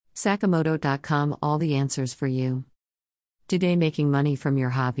Sakamoto.com, all the answers for you. Today, making money from your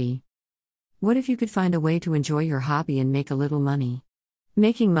hobby. What if you could find a way to enjoy your hobby and make a little money?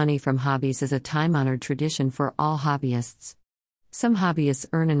 Making money from hobbies is a time-honored tradition for all hobbyists. Some hobbyists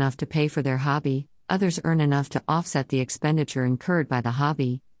earn enough to pay for their hobby, others earn enough to offset the expenditure incurred by the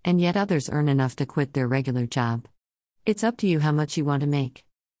hobby, and yet others earn enough to quit their regular job. It's up to you how much you want to make.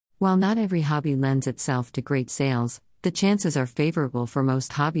 While not every hobby lends itself to great sales, the chances are favorable for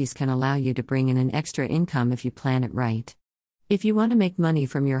most hobbies can allow you to bring in an extra income if you plan it right. If you want to make money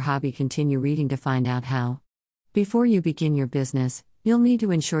from your hobby, continue reading to find out how. Before you begin your business, you'll need to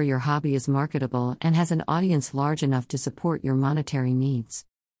ensure your hobby is marketable and has an audience large enough to support your monetary needs.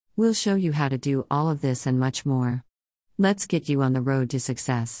 We'll show you how to do all of this and much more. Let's get you on the road to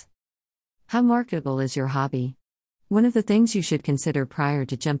success. How marketable is your hobby? One of the things you should consider prior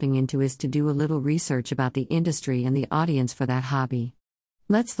to jumping into is to do a little research about the industry and the audience for that hobby.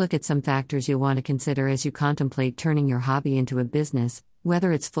 Let's look at some factors you'll want to consider as you contemplate turning your hobby into a business,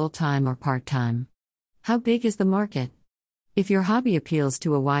 whether it's full-time or part-time. How big is the market? If your hobby appeals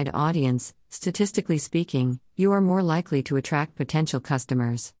to a wide audience, statistically speaking, you are more likely to attract potential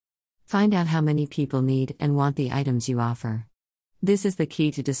customers. Find out how many people need and want the items you offer. This is the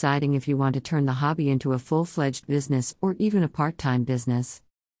key to deciding if you want to turn the hobby into a full-fledged business or even a part-time business.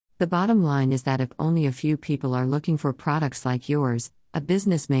 The bottom line is that if only a few people are looking for products like yours, a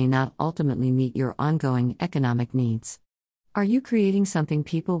business may not ultimately meet your ongoing economic needs. Are you creating something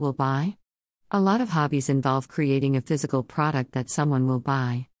people will buy? A lot of hobbies involve creating a physical product that someone will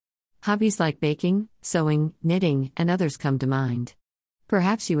buy. Hobbies like baking, sewing, knitting, and others come to mind.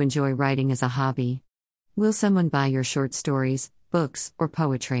 Perhaps you enjoy writing as a hobby. Will someone buy your short stories, books, or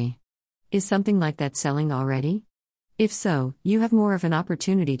poetry? Is something like that selling already? If so, you have more of an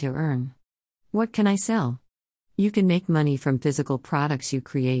opportunity to earn. What can I sell? You can make money from physical products you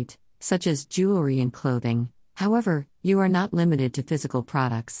create, such as jewelry and clothing. However, you are not limited to physical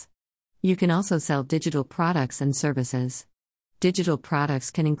products. You can also sell digital products and services. Digital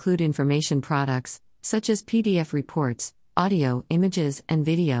products can include information products, such as PDF reports, audio, images, and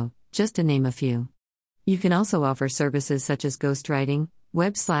video, just to name a few. You can also offer services such as ghostwriting,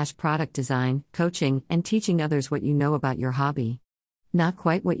 web/product design, coaching, and teaching others what you know about your hobby. Not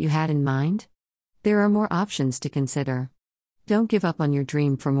quite what you had in mind? There are more options to consider. Don't give up on your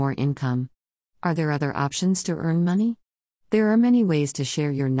dream for more income. Are there other options to earn money? There are many ways to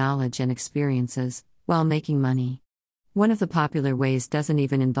share your knowledge and experiences while making money. One of the popular ways doesn't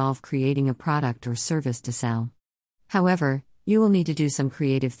even involve creating a product or service to sell. However, you will need to do some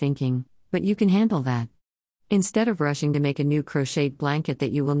creative thinking, but you can handle that. Instead of rushing to make a new crocheted blanket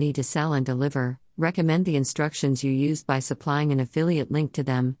that you will need to sell and deliver, recommend the instructions you used by supplying an affiliate link to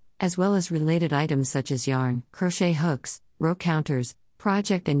them, as well as related items such as yarn, crochet hooks, row counters,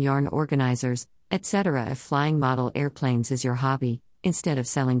 project and yarn organizers, etc. If flying model airplanes is your hobby, instead of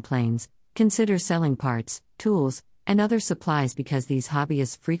selling planes, consider selling parts, tools, and other supplies because these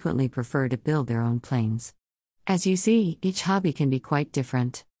hobbyists frequently prefer to build their own planes. As you see, each hobby can be quite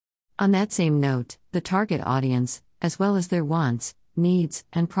different. On that same note, the target audience, as well as their wants, needs,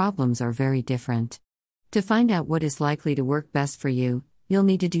 and problems are very different. To find out what is likely to work best for you, you'll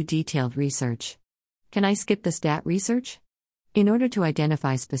need to do detailed research. Can I skip the stat research? In order to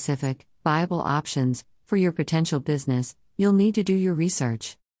identify specific, viable options for your potential business, you'll need to do your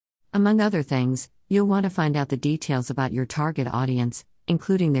research. Among other things, you'll want to find out the details about your target audience,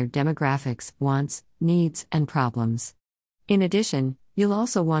 including their demographics, wants, needs, and problems. In addition, you'll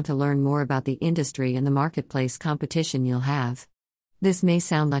also want to learn more about the industry and the marketplace competition you'll have. This may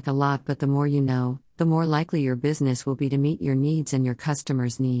sound like a lot, but the more you know, the more likely your business will be to meet your needs and your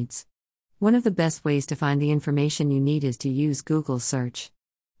customers' needs. One of the best ways to find the information you need is to use Google search.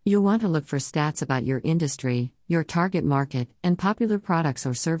 You'll want to look for stats about your industry, your target market, and popular products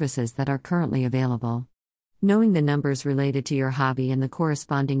or services that are currently available. Knowing the numbers related to your hobby and the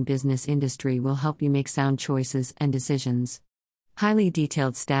corresponding business industry will help you make sound choices and decisions. Highly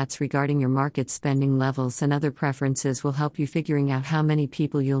detailed stats regarding your market spending levels and other preferences will help you figuring out how many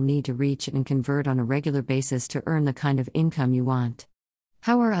people you'll need to reach and convert on a regular basis to earn the kind of income you want.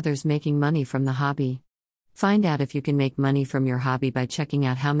 How are others making money from the hobby? Find out if you can make money from your hobby by checking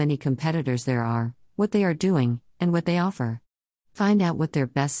out how many competitors there are, what they are doing, and what they offer. Find out what their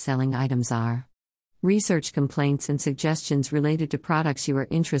best-selling items are. Research complaints and suggestions related to products you are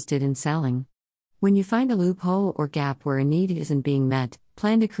interested in selling. When you find a loophole or gap where a need isn't being met,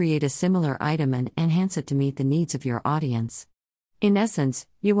 plan to create a similar item and enhance it to meet the needs of your audience. In essence,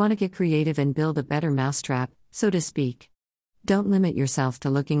 you want to get creative and build a better mousetrap, so to speak. Don't limit yourself to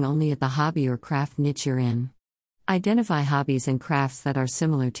looking only at the hobby or craft niche you're in. Identify hobbies and crafts that are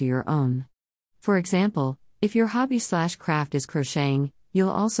similar to your own. For example, if your hobby/craft is crocheting, you'll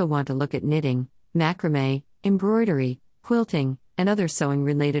also want to look at knitting, macrame, embroidery, quilting, and other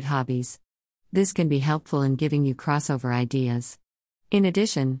sewing-related hobbies. This can be helpful in giving you crossover ideas. In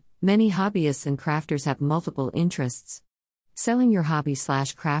addition, many hobbyists and crafters have multiple interests. Selling your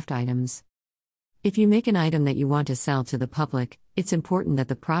hobby/craft items. If you make an item that you want to sell to the public, it's important that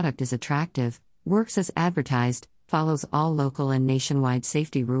the product is attractive, works as advertised, follows all local and nationwide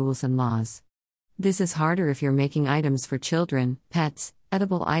safety rules and laws. This is harder if you're making items for children, pets,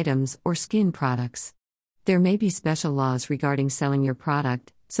 edible items, or skin products. There may be special laws regarding selling your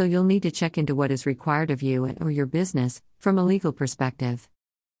product, so you'll need to check into what is required of you or your business from a legal perspective.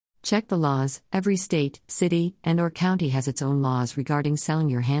 Check the laws. Every state, city, and/or county has its own laws regarding selling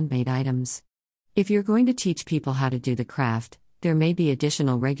your handmade items. If you're going to teach people how to do the craft, there may be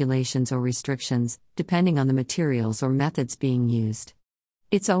additional regulations or restrictions, depending on the materials or methods being used.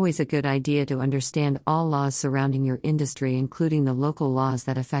 It's always a good idea to understand all laws surrounding your industry, including the local laws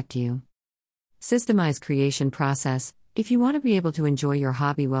that affect you. Systemize creation process. If you want to be able to enjoy your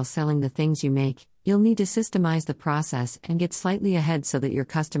hobby while selling the things you make, you'll need to systemize the process and get slightly ahead so that your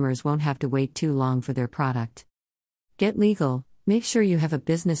customers won't have to wait too long for their product. Get legal. Make sure you have a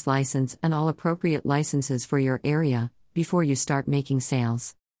business license and all appropriate licenses for your area before you start making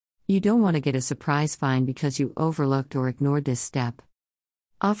sales. You don't want to get a surprise fine because you overlooked or ignored this step.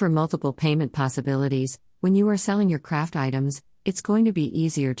 Offer multiple payment possibilities. When you are selling your craft items, it's going to be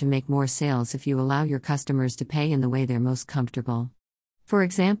easier to make more sales if you allow your customers to pay in the way they're most comfortable. For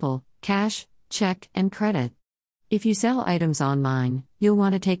example, cash, check, and credit. If you sell items online, you'll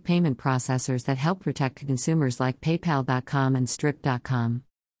want to take payment processors that help protect consumers like PayPal.com and Stripe.com.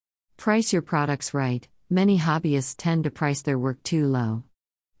 Price your products right. Many hobbyists tend to price their work too low.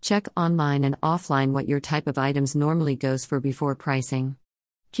 Check online and offline what your type of items normally goes for before pricing.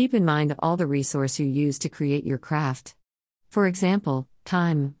 Keep in mind all the resource you use to create your craft. For example,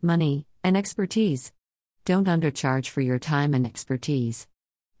 time, money, and expertise. Don't undercharge for your time and expertise.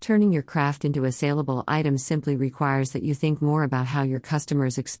 Turning your craft into a saleable item simply requires that you think more about how your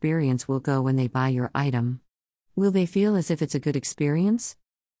customer's experience will go when they buy your item. Will they feel as if it's a good experience?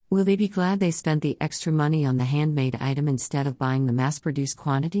 Will they be glad they spent the extra money on the handmade item instead of buying the mass-produced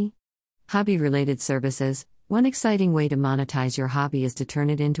quantity? Hobby-related services. One exciting way to monetize your hobby is to turn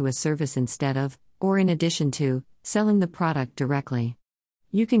it into a service instead of, or in addition to, selling the product directly.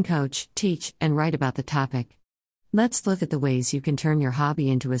 You can coach, teach, and write about the topic. Let's look at the ways you can turn your hobby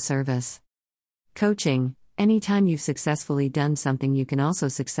into a service. Coaching. Anytime you've successfully done something, you can also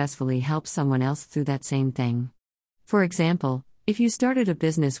successfully help someone else through that same thing. For example, if you started a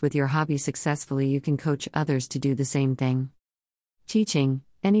business with your hobby successfully, you can coach others to do the same thing. Teaching.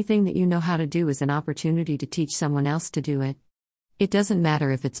 Anything that you know how to do is an opportunity to teach someone else to do it. It doesn't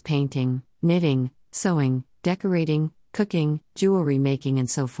matter if it's painting, knitting, sewing, decorating, cooking, jewelry making, and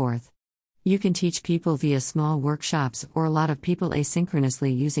so forth. You can teach people via small workshops or a lot of people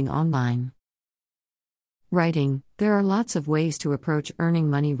asynchronously using online. Writing. There are lots of ways to approach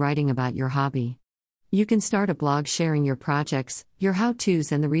earning money writing about your hobby. You can start a blog sharing your projects, your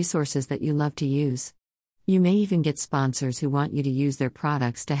how-tos, and the resources that you love to use. You may even get sponsors who want you to use their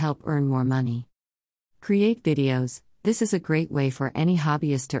products to help earn more money. Create videos. This is a great way for any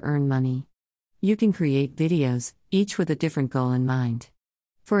hobbyist to earn money. You can create videos, each with a different goal in mind.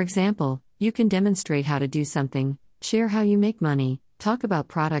 For example, you can demonstrate how to do something, share how you make money, talk about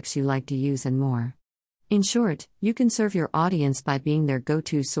products you like to use, and more. In short, you can serve your audience by being their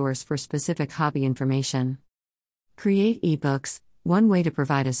go-to source for specific hobby information. Create ebooks. One way to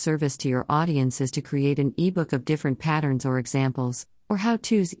provide a service to your audience is to create an ebook of different patterns or examples, or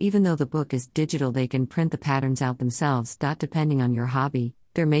how-tos. Even though the book is digital, they can print the patterns out themselves. Depending on your hobby,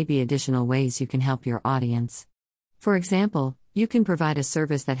 there may be additional ways you can help your audience. For example, you can provide a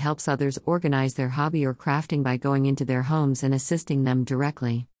service that helps others organize their hobby or crafting by going into their homes and assisting them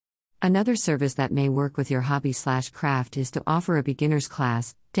directly. Another service that may work with your hobby/craft is to offer a beginner's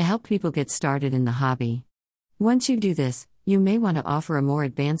class to help people get started in the hobby. Once you do this, you may want to offer a more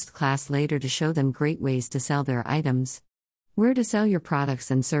advanced class later to show them great ways to sell their items. Where to sell your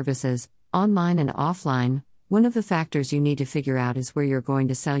products and services, online and offline. One of the factors you need to figure out is where you're going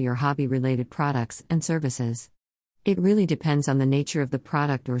to sell your hobby-related products and services. It really depends on the nature of the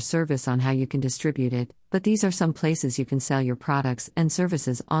product or service on how you can distribute it, but these are some places you can sell your products and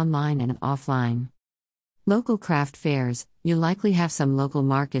services online and offline. Local craft fairs. You likely have some local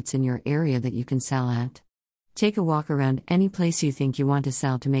markets in your area that you can sell at. Take a walk around any place you think you want to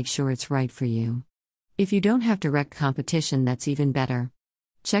sell to make sure it's right for you. If you don't have direct competition, that's even better.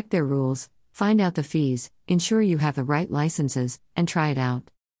 Check their rules. Find out the fees, ensure you have the right licenses, and try it out.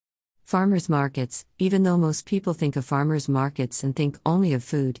 Farmers markets. Even though most people think of farmers markets and think only of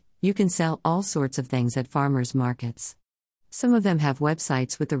food, you can sell all sorts of things at farmers markets. Some of them have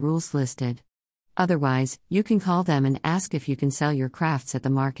websites with the rules listed. Otherwise, you can call them and ask if you can sell your crafts at the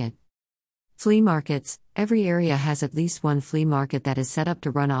market. Flea markets. Every area has at least one flea market that is set up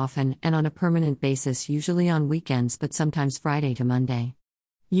to run often and on a permanent basis, usually on weekends but sometimes Friday to Monday.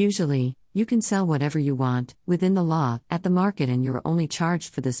 Usually, you can sell whatever you want, within the law, at the market, and you're only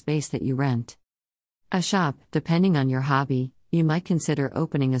charged for the space that you rent. A shop. Depending on your hobby, you might consider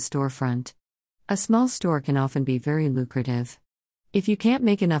opening a storefront. A small store can often be very lucrative. If you can't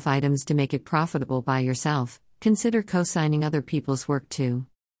make enough items to make it profitable by yourself, consider co-signing other people's work too.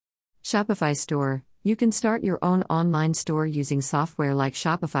 Shopify store. You can start your own online store using software like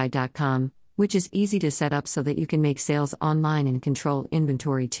Shopify.com, which is easy to set up so that you can make sales online and control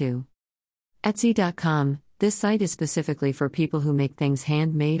inventory too. Etsy.com. This site is specifically for people who make things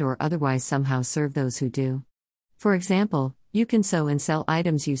handmade or otherwise somehow serve those who do. For example, you can sew and sell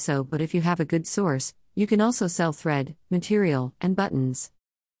items you sew, but if you have a good source, you can also sell thread, material, and buttons.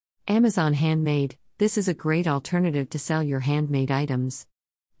 Amazon Handmade. This is a great alternative to sell your handmade items.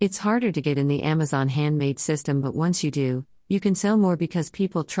 It's harder to get in the Amazon Handmade system, but once you do, you can sell more because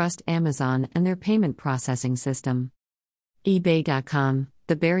people trust Amazon and their payment processing system. eBay.com.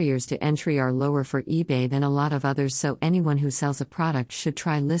 The barriers to entry are lower for eBay than a lot of others, so anyone who sells a product should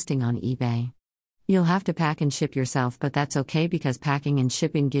try listing on eBay. You'll have to pack and ship yourself, but that's okay because packing and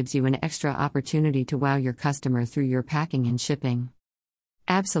shipping gives you an extra opportunity to wow your customer through your packing and shipping.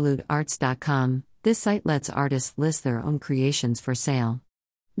 AbsoluteArts.com. This site lets artists list their own creations for sale.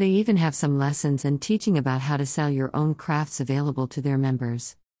 They even have some lessons and teaching about how to sell your own crafts available to their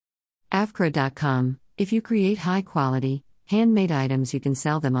members. Avcra.com. If you create high-quality, handmade items, you can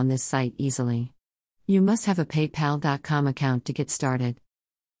sell them on this site easily. You must have a PayPal.com account to get started.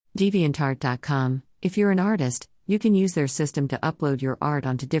 DeviantArt.com. If you're an artist, you can use their system to upload your art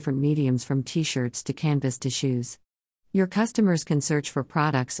onto different mediums from t-shirts to canvas to shoes. Your customers can search for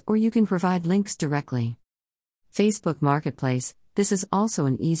products, or you can provide links directly. Facebook Marketplace. This is also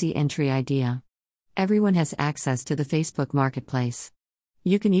an easy entry idea. Everyone has access to the Facebook Marketplace.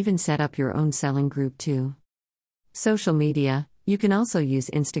 You can even set up your own selling group too. Social media. You can also use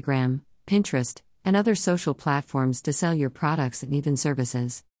Instagram, Pinterest, and other social platforms to sell your products and even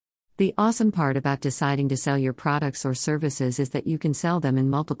services. The awesome part about deciding to sell your products or services is that you can sell them in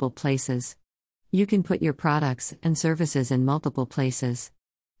multiple places. You can put your products and services in multiple places.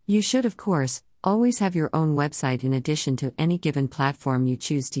 You should, of course, always have your own website in addition to any given platform you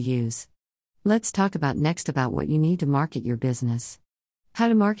choose to use. Let's talk next about what you need to market your business. How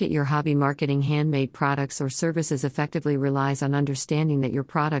to market your hobby. Marketing handmade products or services effectively relies on understanding that your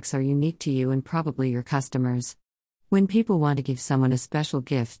products are unique to you and probably your customers. When people want to give someone a special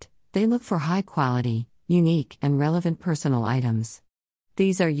gift, they look for high quality, unique, and relevant personal items.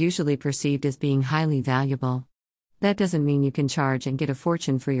 These are usually perceived as being highly valuable. That doesn't mean you can charge and get a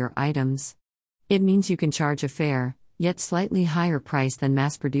fortune for your items. It means you can charge a fair, yet slightly higher price than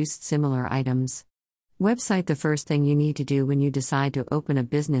mass-produced similar items. Website. The first thing you need to do when you decide to open a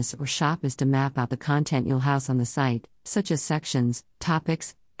business or shop is to map out the content you'll house on the site, such as sections,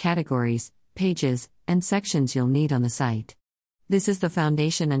 topics, categories, pages, and sections you'll need on the site. This is the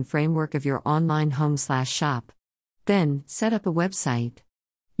foundation and framework of your online home/shop. Then, set up a website.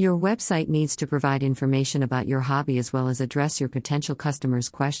 Your website needs to provide information about your hobby as well as address your potential customers'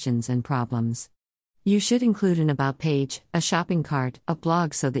 questions and problems. You should include an about page, a shopping cart, a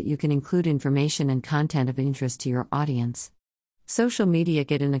blog so that you can include information and content of interest to your audience. Social media.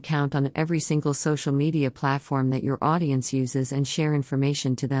 Get an account on every single social media platform that your audience uses and share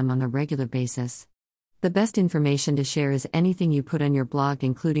information to them on a regular basis. The best information to share is anything you put on your blog,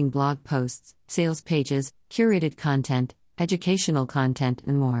 including blog posts, sales pages, curated content, educational content,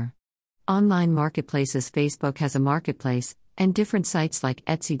 and more. Online marketplaces. Facebook has a marketplace, and different sites like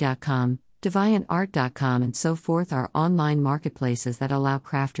Etsy.com, DeviantArt.com, and so forth are online marketplaces that allow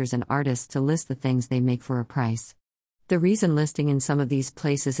crafters and artists to list the things they make for a price. The reason listing in some of these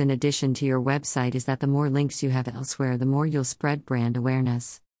places in addition to your website is that the more links you have elsewhere, the more you'll spread brand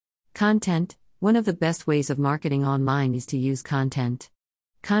awareness. Content. One of the best ways of marketing online is to use content.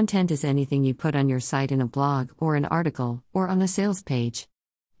 Content is anything you put on your site in a blog, or an article, or on a sales page.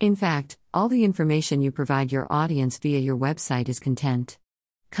 In fact, all the information you provide your audience via your website is content.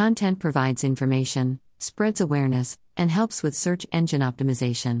 Content provides information, spreads awareness, and helps with search engine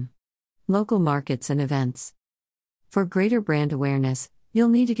optimization. Local markets and events. For greater brand awareness, you'll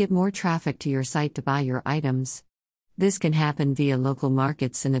need to get more traffic to your site to buy your items. This can happen via local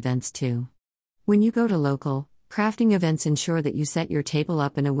markets and events too. When you go to local, crafting events, ensure that you set your table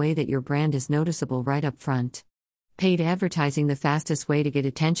up in a way that your brand is noticeable right up front. Paid advertising. The fastest way to get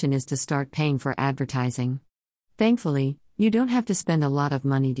attention is to start paying for advertising. Thankfully, you don't have to spend a lot of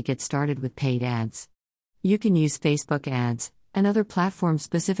money to get started with paid ads. You can use Facebook ads and other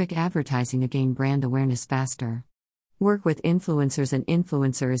platform-specific advertising to gain brand awareness faster. Work with influencers. An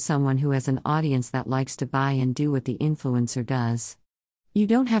influencer is someone who has an audience that likes to buy and do what the influencer does. You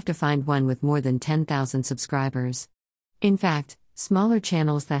don't have to find one with more than 10,000 subscribers. In fact, smaller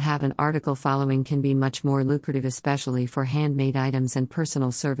channels that have an article following can be much more lucrative, especially for handmade items and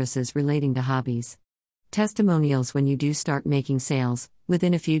personal services relating to hobbies. Testimonials. When you do start making sales,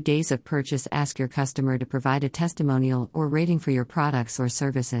 within a few days of purchase, ask your customer to provide a testimonial or rating for your products or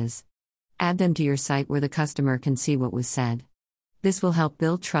services. Add them to your site where the customer can see what was said. This will help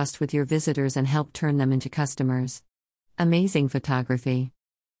build trust with your visitors and help turn them into customers. Amazing photography.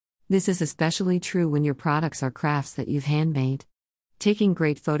 This is especially true when your products are crafts that you've handmade. Taking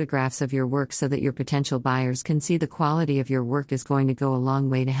great photographs of your work so that your potential buyers can see the quality of your work is going to go a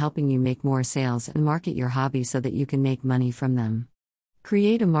long way to helping you make more sales and market your hobby so that you can make money from them.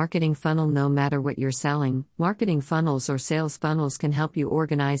 Create a marketing funnel. No matter what you're selling, marketing funnels or sales funnels can help you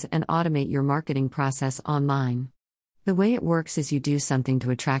organize and automate your marketing process online. The way it works is you do something to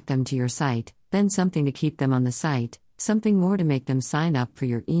attract them to your site, then something to keep them on the site, something more to make them sign up for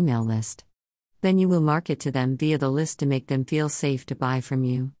your email list. Then you will market to them via the list to make them feel safe to buy from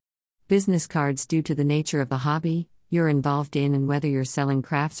you. Business cards. Due to the nature of the hobby you're involved in and whether you're selling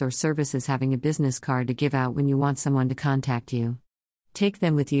crafts or services, having a business card to give out when you want someone to contact you. Take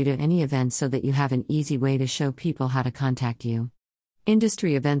them with you to any event so that you have an easy way to show people how to contact you.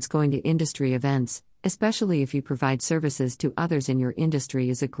 Industry events. Going to industry events, especially if you provide services to others in your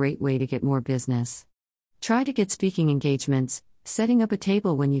industry, is a great way to get more business. Try to get speaking engagements, setting up a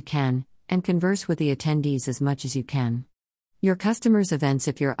table when you can, and converse with the attendees as much as you can. Your customers' events.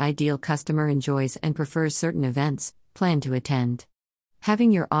 If your ideal customer enjoys and prefers certain events, plan to attend.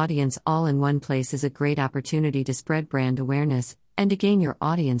 Having your audience all in one place is a great opportunity to spread brand awareness and to gain your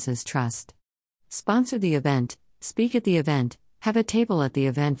audience's trust. Sponsor the event, speak at the event, have a table at the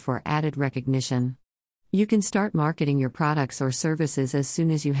event for added recognition. You can start marketing your products or services as soon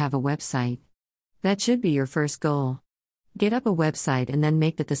as you have a website. That should be your first goal. Get up a website and then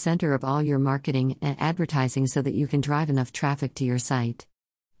make that the center of all your marketing and advertising so that you can drive enough traffic to your site.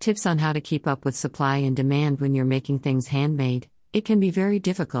 Tips on how to keep up with supply and demand. When you're making things handmade, it can be very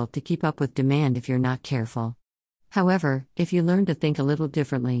difficult to keep up with demand if you're not careful. However, if you learn to think a little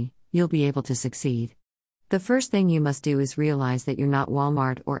differently, you'll be able to succeed. The first thing you must do is realize that you're not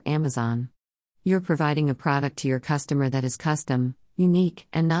Walmart or Amazon. You're providing a product to your customer that is custom, unique,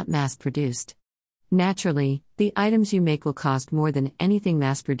 and not mass-produced. Naturally, the items you make will cost more than anything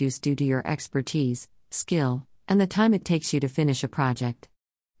mass-produced due to your expertise, skill, and the time it takes you to finish a project.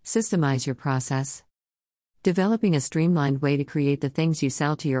 Systemize your process. Developing a streamlined way to create the things you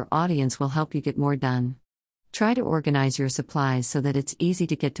sell to your audience will help you get more done. Try to organize your supplies so that it's easy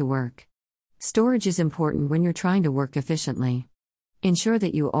to get to work. Storage is important when you're trying to work efficiently. Ensure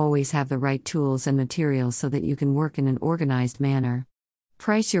that you always have the right tools and materials so that you can work in an organized manner.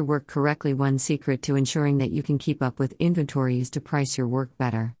 Price your work correctly. One secret to ensuring that you can keep up with inventory is to price your work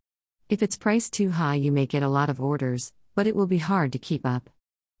better. If it's priced too high, you may get a lot of orders, but it will be hard to keep up.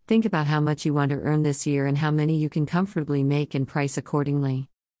 Think about how much you want to earn this year and how many you can comfortably make and price accordingly.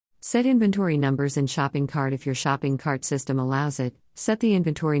 Set inventory numbers in shopping cart. If your shopping cart system allows it, set the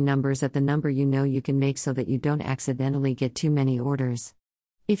inventory numbers at the number you know you can make so that you don't accidentally get too many orders.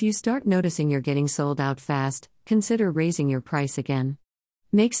 If you start noticing you're getting sold out fast, consider raising your price again.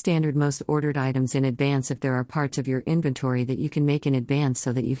 Make standard most ordered items in advance if there are parts of your inventory that you can make in advance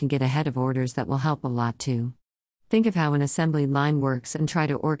so that you can get ahead of orders. That will help a lot too. Think of how an assembly line works and try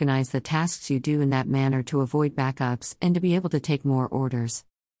to organize the tasks you do in that manner to avoid backups and to be able to take more orders.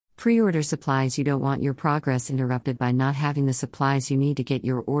 Pre-order supplies. You don't want your progress interrupted by not having the supplies you need to get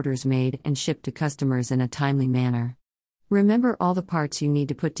your orders made and shipped to customers in a timely manner. Remember all the parts you need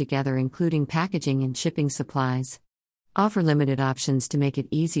to put together, including packaging and shipping supplies. Offer limited options to make it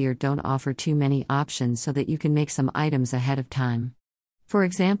easier. Don't offer too many options so that you can make some items ahead of time. For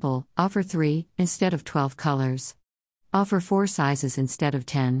example, offer 3 instead of 12 colors. Offer 4 sizes instead of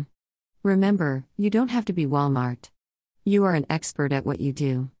 10. Remember, you don't have to be Walmart. You are an expert at what you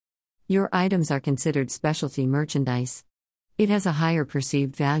do. Your items are considered specialty merchandise. It has a higher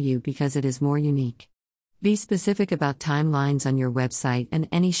perceived value because it is more unique. Be specific about timelines on your website and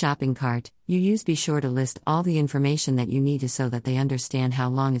any shopping cart you use. Be sure to list all the information that you need so that they understand how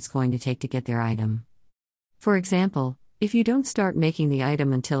long it's going to take to get their item. For example, If you don't start making the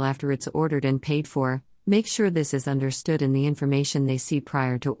item until after it's ordered and paid for, make sure this is understood in the information they see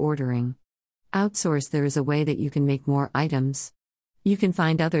prior to ordering. Outsource. There is a way that you can make more items. You can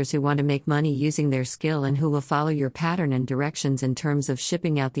find others who want to make money using their skill and who will follow your pattern and directions in terms of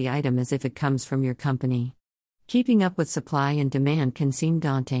shipping out the item as if it comes from your company. Keeping up with supply and demand can seem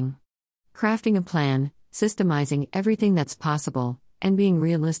daunting. Crafting a plan, systemizing everything that's possible, and being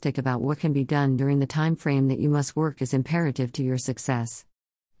realistic about what can be done during the time frame that you must work is imperative to your success.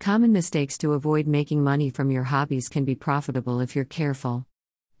 Common mistakes to avoid. Making money from your hobbies can be profitable if you're careful.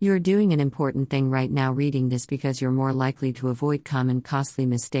 You're doing an important thing right now reading this because you're more likely to avoid common costly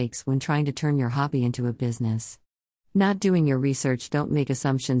mistakes when trying to turn your hobby into a business. Not doing your research. Don't make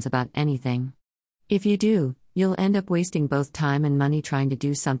assumptions about anything. If you do, you'll end up wasting both time and money trying to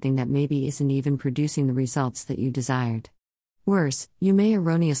do something that maybe isn't even producing the results that you desired. Worse, you may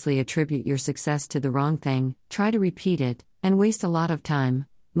erroneously attribute your success to the wrong thing, try to repeat it, and waste a lot of time,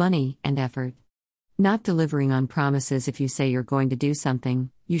 money, and effort. Not delivering on promises. If you say you're going to do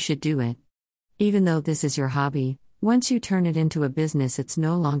something, you should do it. Even though this is your hobby, once you turn it into a business, it's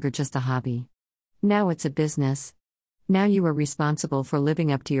no longer just a hobby. Now it's a business. Now you are responsible for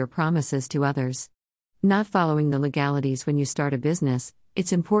living up to your promises to others. Not following the legalities. When you start a business,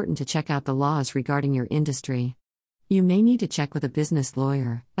 it's important to check out the laws regarding your industry. You may need to check with a business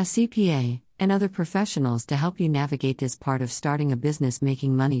lawyer, a CPA, and other professionals to help you navigate this part of starting a business.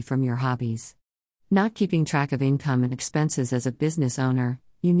 Making money from your hobbies. Not keeping track of income and expenses. As a business owner,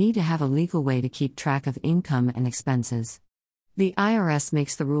 you need to have a legal way to keep track of income and expenses. The IRS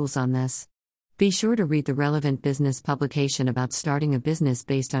makes the rules on this. Be sure to read the relevant business publication about starting a business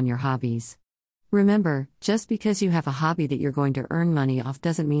based on your hobbies. Remember, just because you have a hobby that you're going to earn money off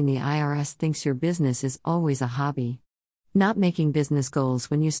doesn't mean the IRS thinks your business is always a hobby. Not making business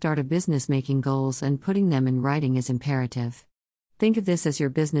goals. When you start a business, making goals and putting them in writing is imperative. Think of this as your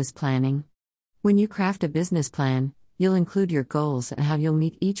business planning. When you craft a business plan, you'll include your goals and how you'll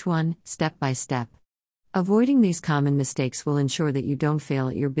meet each one, step by step. Avoiding these common mistakes will ensure that you don't fail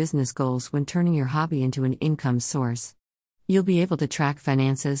at your business goals when turning your hobby into an income source. You'll be able to track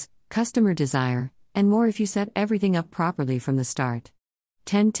finances, customer desire, and more if you set everything up properly from the start.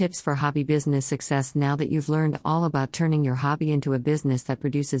 10 tips for hobby business success. Now that you've learned all about turning your hobby into a business that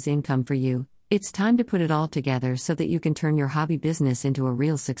produces income for you, it's time to put it all together so that you can turn your hobby business into a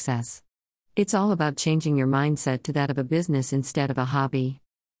real success. It's all about changing your mindset to that of a business instead of a hobby.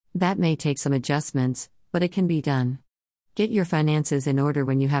 That may take some adjustments, but it can be done. Get your finances in order.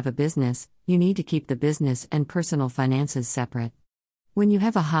 When you have a business, you need to keep the business and personal finances separate. When you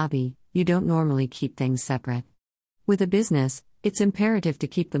have a hobby, you don't normally keep things separate. With a business, it's imperative to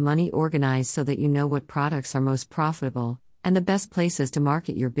keep the money organized so that you know what products are most profitable, and the best places to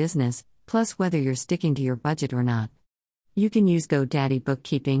market your business, plus whether you're sticking to your budget or not. You can use GoDaddy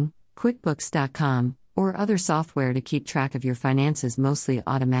Bookkeeping, QuickBooks.com, or other software to keep track of your finances mostly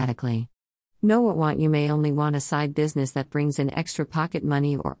automatically. Know what you may only want a side business that brings in extra pocket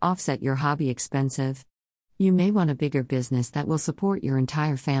money or offset your hobby expenses. You may want a bigger business that will support your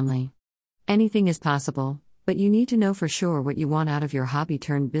entire family. Anything is possible, but you need to know for sure what you want out of your hobby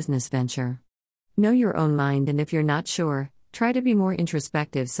turned business venture. Know your own mind, and if you're not sure, try to be more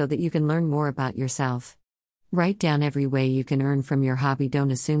introspective so that you can learn more about yourself. Write down every way you can earn from your hobby.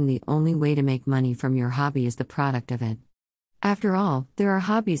 Don't assume the only way to make money from your hobby is the product of it. After all, there are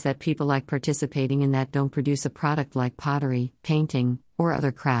hobbies that people like participating in that don't produce a product, like pottery, painting, or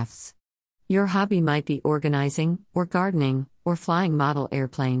other crafts. Your hobby might be organizing, or gardening, or flying model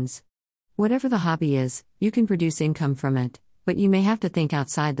airplanes. Whatever the hobby is, you can produce income from it, but you may have to think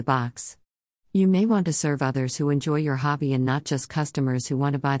outside the box. You may want to serve others who enjoy your hobby and not just customers who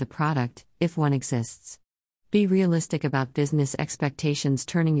want to buy the product, if one exists. Be realistic about business expectations.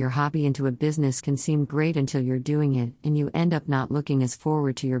 Turning your hobby into a business can seem great until you're doing it and you end up not looking as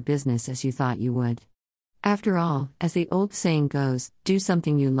forward to your business as you thought you would. After all, as the old saying goes, do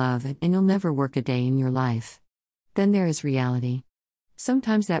something you love and you'll never work a day in your life. Then there is reality.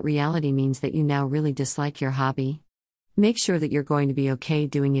 Sometimes that reality means that you now really dislike your hobby. Make sure that you're going to be okay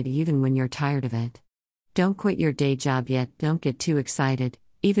doing it even when you're tired of it. Don't quit your day job yet. Don't get too excited,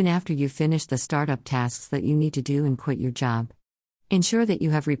 even after you finish the startup tasks that you need to do, and quit your job. Ensure that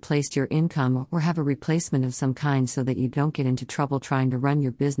you have replaced your income or have a replacement of some kind so that you don't get into trouble trying to run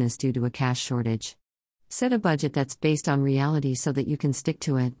your business due to a cash shortage. Set a budget that's based on reality so that you can stick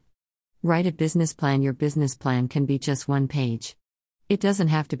to it. Write a business plan. Your business plan can be just one page. It doesn't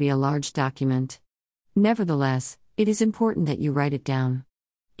have to be a large document. Nevertheless, it is important that you write it down.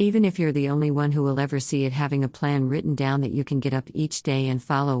 Even if you're the only one who will ever see it, having a plan written down that you can get up each day and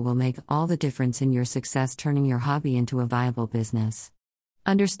follow will make all the difference in your success turning your hobby into a viable business.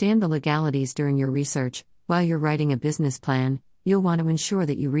 Understand the legalities during your research. While you're writing a business plan, you'll want to ensure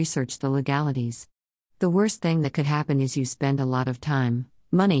that you research the legalities. The worst thing that could happen is you spend a lot of time,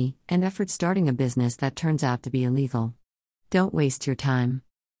 money, and effort starting a business that turns out to be illegal. Don't waste your time.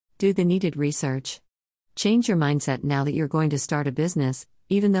 Do the needed research. Change your mindset now that you're going to start a business.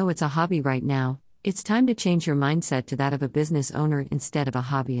 Even though it's a hobby right now, it's time to change your mindset to that of a business owner instead of a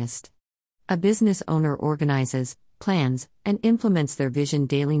hobbyist. A business owner organizes, plans, and implements their vision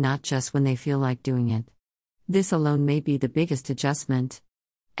daily, not just when they feel like doing it. This alone may be the biggest adjustment.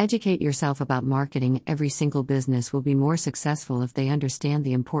 Educate yourself about marketing. Every single business will be more successful if they understand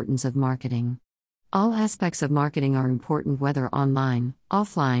the importance of marketing. All aspects of marketing are important, whether online,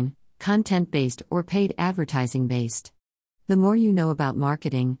 offline, content-based, or paid advertising-based. The more you know about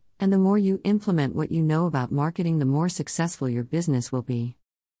marketing, and the more you implement what you know about marketing, the more successful your business will be.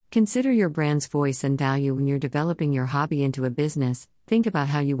 Consider your brand's voice and value when you're developing your hobby into a business. Think about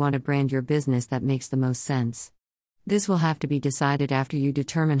how you want to brand your business that makes the most sense. This will have to be decided after you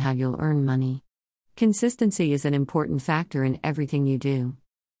determine how you'll earn money. Consistency is an important factor in everything you do.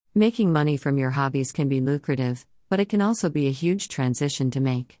 Making money from your hobbies can be lucrative, but it can also be a huge transition to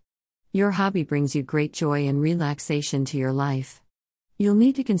make. Your hobby brings you great joy and relaxation to your life. You'll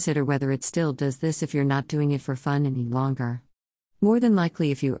need to consider whether it still does this if you're not doing it for fun any longer. More than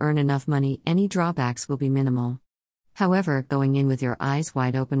likely, if you earn enough money, any drawbacks will be minimal. However, going in with your eyes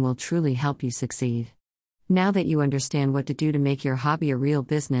wide open will truly help you succeed. Now that you understand what to do to make your hobby a real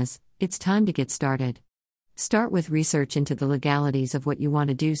business, it's time to get started. Start with research into the legalities of what you want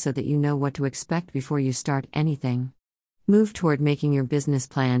to do so that you know what to expect before you start anything. Move toward making your business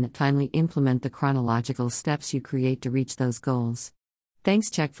plan. Finally, implement the chronological steps you create to reach those goals. Thanks.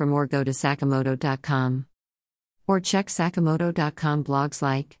 Check for more. Go to Sakamoto.com. Or check Sakamoto.com blogs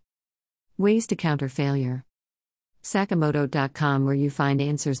like Ways to Counter Failure. Sakamoto.com, where you find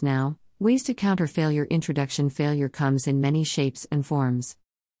answers now. Ways to Counter Failure. Introduction. Failure comes in many shapes and forms.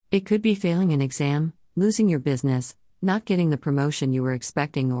 It could be failing an exam, losing your business, not getting the promotion you were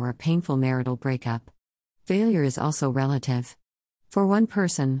expecting, or a painful marital breakup. Failure is also relative. For one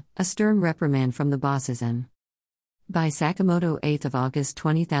person, a stern reprimand from the boss is an. By Sakamoto, 8th of August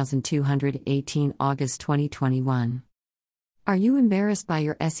 20218, August 2021. Are you embarrassed by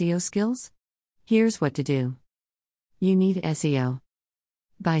your SEO skills? Here's what to do. You need SEO.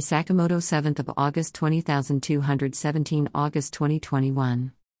 By Sakamoto, 7th of August 20217, August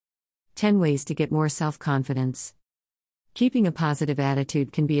 2021. 10 ways to get more self-confidence. Keeping a positive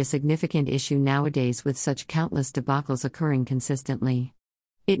attitude can be a significant issue nowadays with such countless debacles occurring consistently.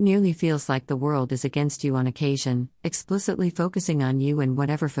 It nearly feels like the world is against you on occasion, explicitly focusing on you and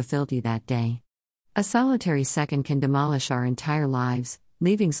whatever fulfilled you that day. A solitary second can demolish our entire lives,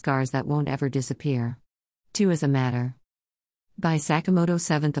 leaving scars that won't ever disappear. 2 as a matter. By Sakamoto,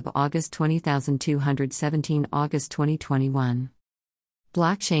 7th of August 20217, August 2021.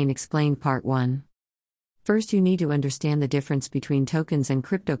 Blockchain Explained Part 1. First, you need to understand the difference between tokens and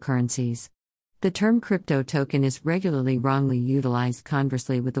cryptocurrencies. The term crypto token is regularly wrongly utilized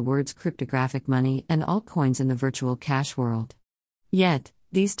conversely with the words cryptographic money and altcoins in the virtual cash world. Yet,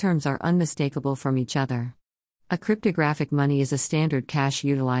 these terms are unmistakable from each other. A cryptographic money is a standard cash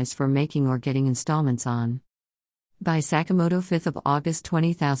utilized for making or getting installments on. By Sakamoto, 5th of August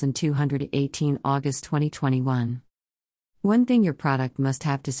 20218, August 2021. One thing your product must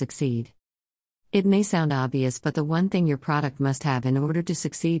have to succeed. It may sound obvious, but the one thing your product must have in order to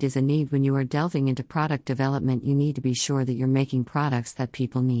succeed is a need. When you are delving into product development, you need to be sure that you're making products that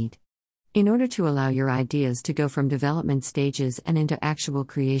people need. In order to allow your ideas to go from development stages and into actual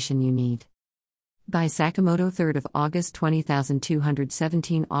creation, you need. By Sakamoto, 3rd of August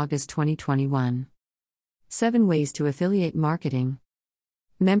 20217, August 2021. 7 ways to affiliate marketing.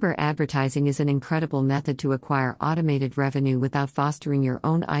 Member advertising is an incredible method to acquire automated revenue without fostering your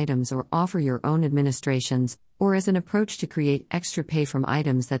own items or offer your own administrations, or as an approach to create extra pay from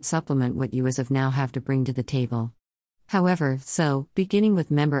items that supplement what you as of now have to bring to the table. However, beginning with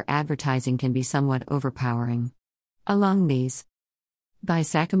member advertising can be somewhat overpowering. Along these. By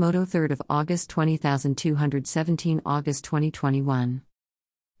Sakamoto, 3rd of August 20217, August 2021.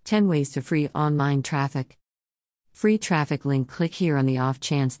 10 ways to free online traffic. Free traffic link. Click here on the off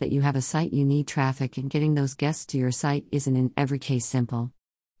chance that you have a site you need traffic, and getting those guests to your site isn't in every case simple.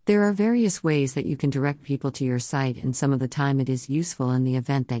 There are various ways that you can direct people to your site, and some of the time it is useful in the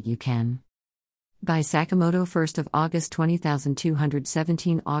event that you can. By Sakamoto, 1st of August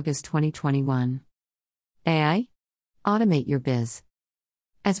 20217, August 2021. AI? Automate your biz.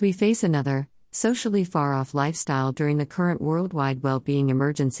 As we face another, socially far-off lifestyle during the current worldwide well-being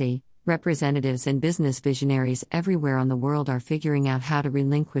emergency, representatives and business visionaries everywhere on the world are figuring out how to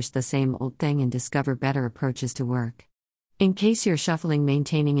relinquish the same old thing and discover better approaches to work. In case you're shuffling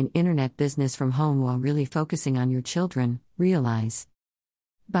maintaining an internet business from home while really focusing on your children, realize.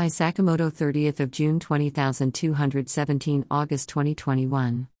 By Sakamoto, 30th of June 20217, August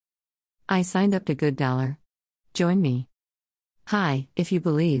 2021. I signed up to Good Dollar. Join me. Hi, if you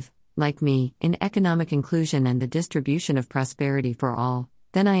believe, like me, in economic inclusion and the distribution of prosperity for all,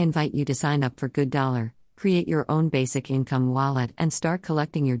 then I invite you to sign up for Good Dollar, create your own basic income wallet, and start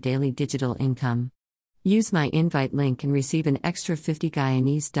collecting your daily digital income. Use my invite link and receive an extra 50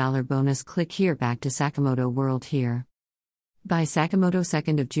 Guyanese dollar bonus. Click here. Back to Sakamoto World here. By Sakamoto,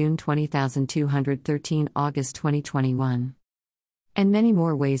 2nd of June 20213, August 2021. And many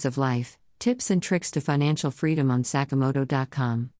more ways of life, tips and tricks to financial freedom on Sakamoto.com.